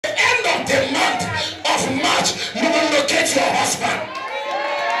church, you will locate your husband.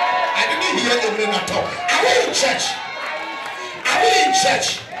 I didn't hear the name at all. Are we in church? Are we in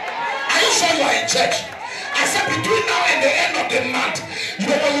church? Are you sure you are in church? I said between now and the end of the month, you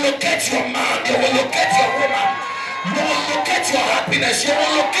will locate your man, you will locate your woman, you will locate your happiness, you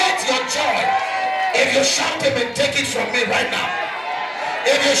will locate your joy. If you shout him and take it from me right now.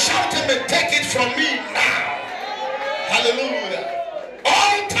 If you shout him and take it from me now. Hallelujah.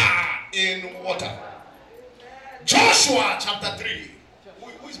 Altar in water. Joshua chapter 3.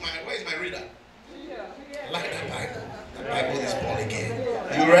 Where is my reader? I like that Bible. The Bible is born again.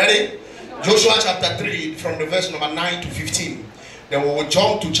 You ready? Joshua chapter 3 from the verse number 9 to 15. Then we will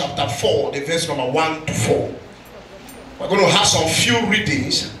jump to chapter 4, the verse number 1 to 4. We're going to have some few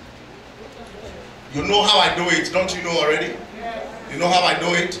readings. You know how I do it, don't you know already? You know how I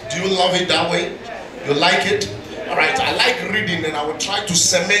do it? Do you love it that way? You like it? Alright, I like reading and I will try to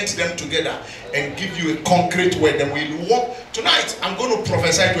cement them together and give you a concrete word. Then we'll walk. Tonight, I'm going to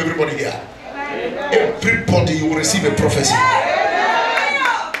prophesy to everybody here. Everybody, you will receive a prophecy.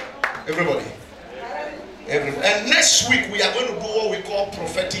 Everybody. And next week, we are going to do what we call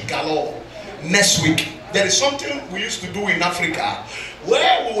prophetic galore. Next week. There is something we used to do in Africa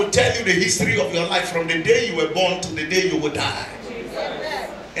where we will tell you the history of your life from the day you were born to the day you will die.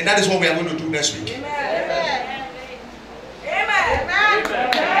 And that is what we are going to do next week. Amen.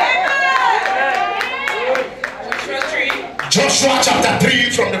 Joshua chapter 3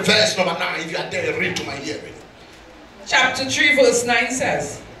 from the verse number 9. If you are there, read to my hearing. Chapter 3 verse 9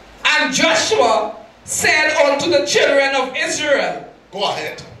 says, and Joshua said unto the children of Israel, go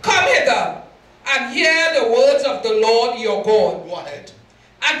ahead. come hither and hear the words of the Lord your God. Go ahead.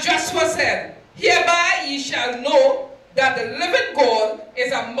 And Joshua said, hereby ye shall know that the living God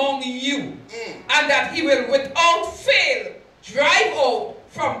is among you, and that he will without fail drive out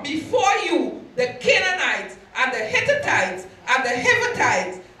from before you the Canaanites, and the Hittites, and the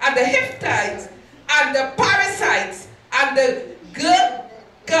Hivitites, and the Hittites, and the Perizzites, and the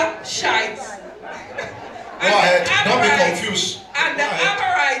Girgashites. Go ahead, don't be confused. And the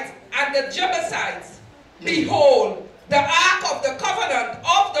Amorites, and the Jebusites. Behold, the ark of the covenant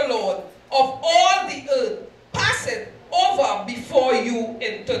of the Lord of all the earth passeth over before you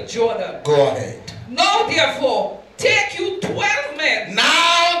into Jordan. Go ahead. Now therefore take you 12 men.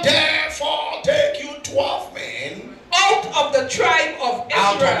 Now therefore take you 12 men out of the tribe of Israel.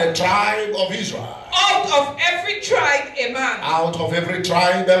 Out of the tribe of Israel. Out of every tribe a man. Out of every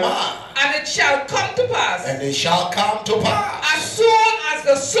tribe a man. And it shall come to pass. And it shall come to pass. As soon as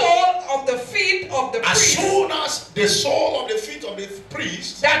the sole of the feet of the priest. As soon as the sole of the feet of the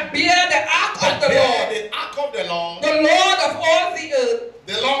priest. That bear the ark of the Lord. The ark of the Lord. The Lord of all the earth.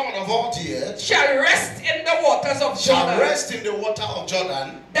 The Lord of all the earth. Shall rest in the waters of Jordan. Shall rest in the water of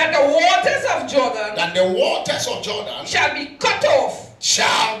Jordan. That the waters of Jordan. That the waters of Jordan. Shall be cut off.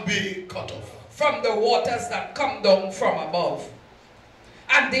 Shall be cut off. From the waters that come down from above.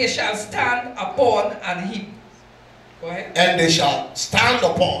 And they shall stand upon an heap. Go ahead. And they shall stand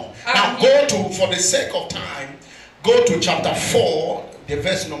upon. Now go to, for the sake of time, go to chapter 4, the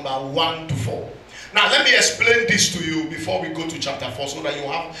verse number 1 to 4. Now let me explain this to you before we go to chapter 4 so that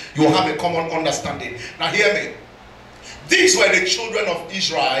you have a common understanding. Now hear me. These were the children of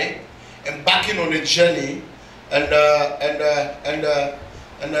Israel embarking on a journey, and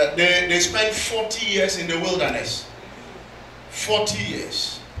they spent 40 years in the wilderness. 40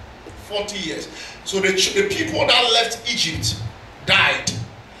 years. 40 years. So the people that left Egypt died.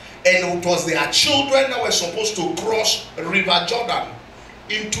 And it was their children that were supposed to cross River Jordan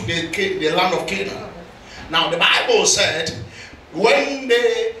into the land of Canaan. Now the Bible said when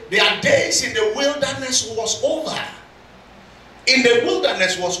their days in the wilderness was over. In the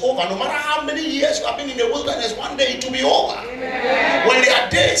wilderness was over. No matter how many years you have been in the wilderness, one day it will be over. Amen. When their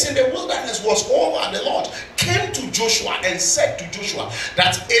days in the wilderness was over, the Lord came to Joshua and said to Joshua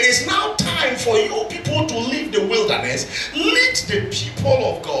that it is now time for you people to leave the wilderness, lead the people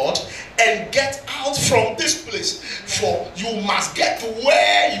of God, and get out from this place, for you must get to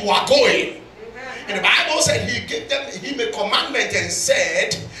where you are going. And the Bible said he gave him a commandment and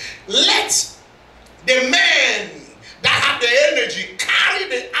said, let the men that have the energy carry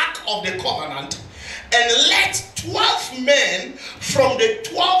the ark of the covenant, and let 12 men from the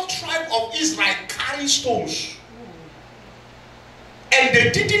 12 tribe of Israel carry stones. And they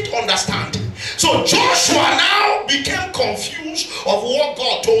didn't understand. So Joshua now became confused of what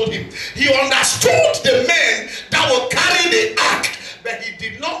God told him. He understood the men that will carry the ark, but he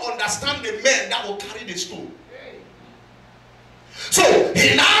did not understand the men that will carry the stone. So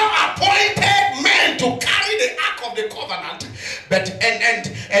he now appointed men to carry the Ark of the Covenant, but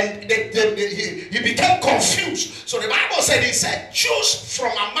he became confused. So the Bible said, he said, choose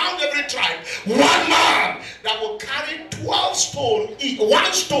from among every tribe one man that will carry 12 stones each,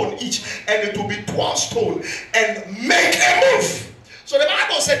 one stone each, and it will be 12 stones, and make a move. So the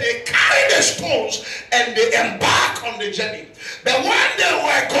Bible said they carry the stones and they embark on the journey. But when they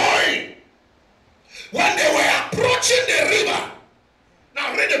were going, when they were approaching the river,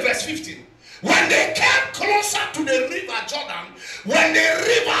 now read the verse 15. When they came closer to the river Jordan, when the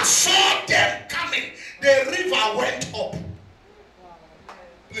river saw them coming, the river went up.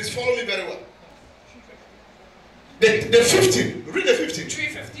 Please follow me very well. The 15, read the 15.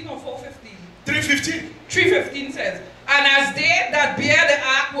 3:15 or 4:15? 3:15. 3:15 says, and as they that bear the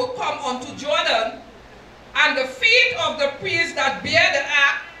ark will come unto Jordan, and the feet of the priests that bear the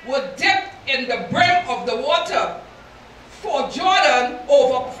ark were dipped in the brim of the water, for Jordan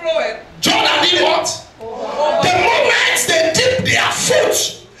overflowed. Jordan did what? The moment they dipped their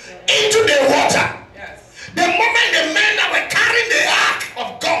foot into the water, Yes. the moment the men that were carrying the ark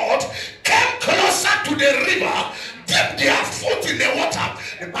of God came closer to the river, dipped their foot in the water,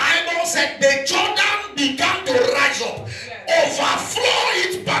 the Bible said the Jordan began to rise up, overflow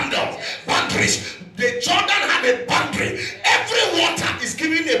its boundaries. The Jordan had a boundary. Every water is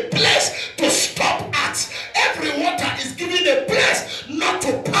given a place to stop at. Every water is given a place not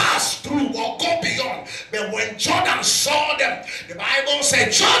to pass through or go beyond. But when Jordan saw them, the Bible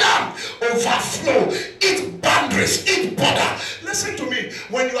said Jordan overflow its boundaries, its border. Listen to me.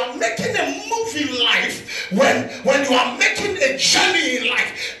 When you are making a move in life, when you are making a journey in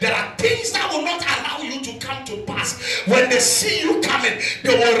life, there are things that will not allow you to come to pass. When they see you coming,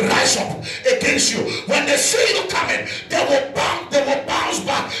 they will rise up against you. When they see you coming, they will bounce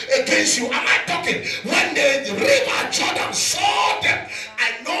back against you. Am I talking? When the river Jordan saw them,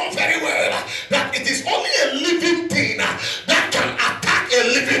 I know very well that it is only a living thing that can attack a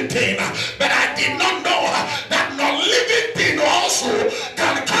living thing. But I did not know that non-living thing also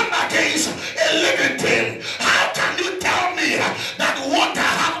can come against a living thing. How can you tell me that water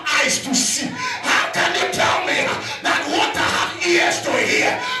have eyes to see? How can you tell me that water have ears to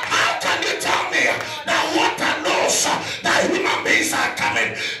hear? How can you tell me that water knows that human beings are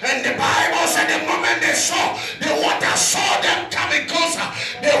coming? And the Bible said the moment they saw, the water saw them coming closer,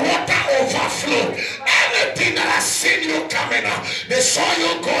 the water overflowed. Anything that has seen you coming, they saw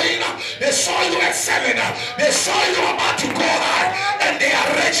you going, they saw you excelling, they saw you about to go high, and they are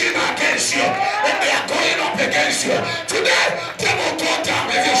raging against you, and they are going up against you. Today, they will go down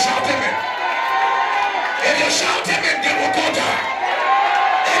if you shout amen. If you shout amen, they will go down.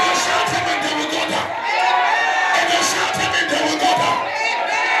 If you shout amen, they will go down. If you shout amen, they will go down.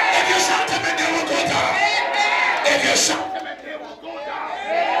 If you shout amen, they will go down. If you shout amen, they will go down.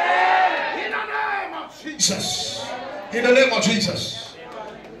 In the name of Jesus. In the name of Jesus.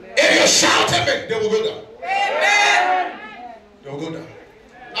 If you shout amen, they will go down. Amen. They will go down.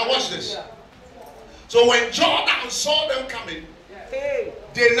 Now watch this. So when Jordan saw them coming,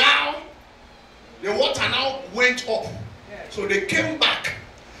 the water now went up. So they came back,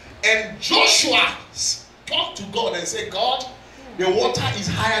 and Joshua talked to God and said, God, the water is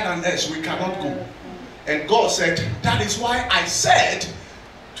higher than us, we cannot go. And God said, that is why I said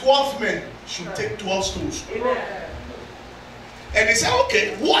 12 men should take 12 stones. And he said,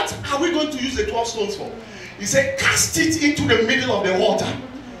 okay, what are we going to use the 12 stones for? He said, cast it into the middle of the water.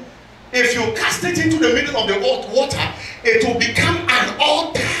 If you cast it into the middle of the water, it will become an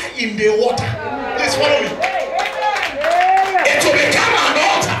altar in the water. Please follow me. It will become an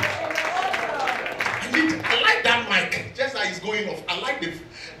altar. I like that mic. Just that it's going off. I like the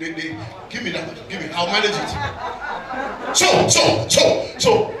give me that. Give me. I'll manage it. So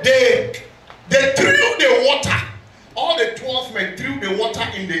they threw the water. All the 12 men threw the water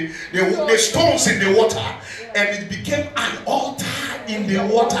in the stones in the water, and it became an altar in the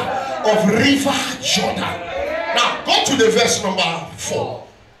water of river Jordan. Now go to the verse number 4.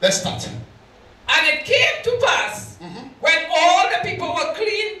 Let's start. And it came to pass when all the people were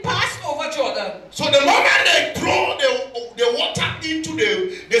clean passed over Jordan. So the moment they throw the water into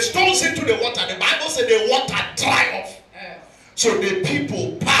the stones into the water, the Bible said the water dry off. So the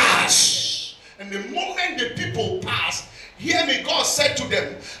people pass. And the moment the people pass, hear me, God said to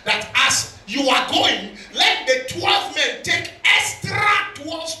them that as you are going, let the 12 men take extra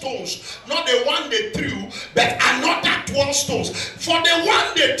 12 stones. Not the one they threw, but another 12 stones. For the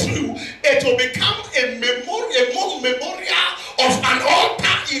one they threw, it will become a memorial of an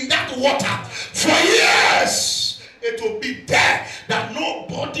altar in that water. For years, it will be there that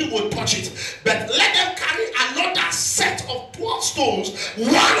nobody will touch it. But let them carry another set of 12 stones,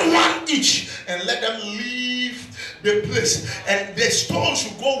 one each, and let them leave the place, and the stones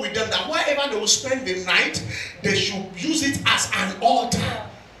should go with them, that wherever they will spend the night, they should use it as an altar.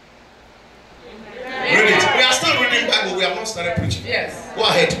 Read it. We are still reading Bible. We have not started preaching. Yes. Go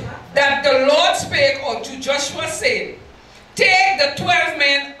ahead. That the Lord spake unto Joshua, saying, take the 12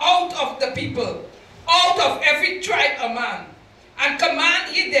 men out of the people, out of every tribe a man, and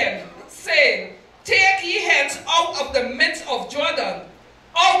command ye them, saying, take ye hence out of the midst of Jordan,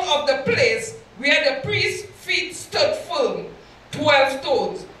 out of the place where the priest's feet stood firm, 12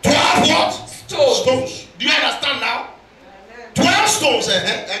 stones. 12 what? Stones. Do you understand now? 12 stones,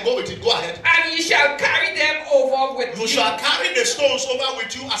 and go with it. Go ahead. And ye shall carry them over with you. You shall carry the stones over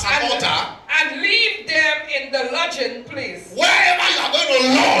with you as an altar. And leave them in the lodging place. Wherever you are going to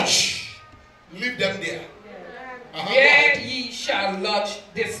lodge, leave them there. There ye shall lodge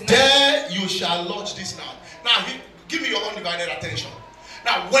this night. There you shall lodge this night. Now, give me your undivided attention.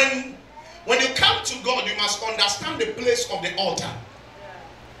 Now, when you come to God, you must understand the place of the altar.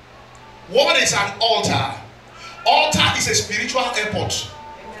 What is an altar? Altar is a spiritual airport.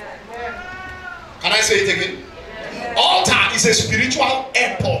 Can I say it again? Altar is a spiritual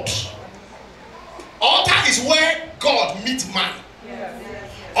airport. Altar is where God meets man.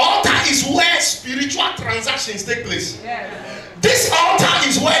 Altar is where spiritual transactions take place. This altar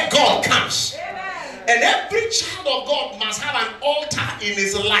is where God comes. And every child of God must have an altar in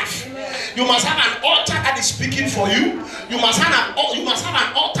his life. You must have an altar that is speaking for you. You must have an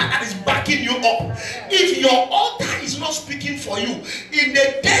altar that is backing you up. If your altar is not speaking for you, in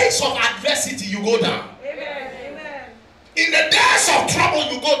the days of adversity, you go down. In the days of trouble,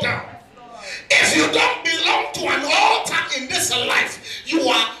 you go down. If you don't belong to an altar in this life, you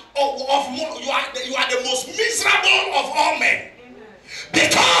are the most miserable of all men.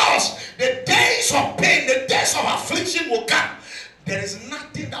 Because the days of pain, the days of affliction will come. There is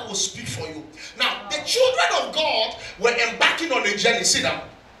nothing that will speak for you. Now, the children of God were embarking on a journey. Sit down.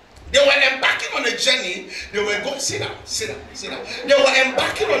 They were embarking on a journey. They were going, sit down. They were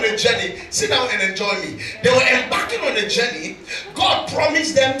embarking on a journey. Sit down and enjoy me. They were embarking on a journey. God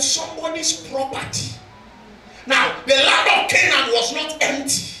promised them somebody's property. Now, the land of Canaan was not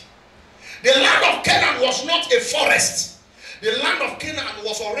empty. The land of Canaan was not a forest. The land of Canaan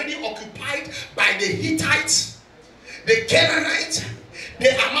was already occupied by the Hittites, the Canaanites, the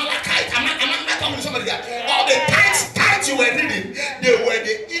Amalekites. All the tithes you were reading, they were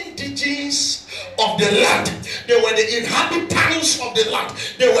the indigenes of the land. They were the inhabitants of the land.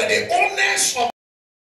 They were the owners of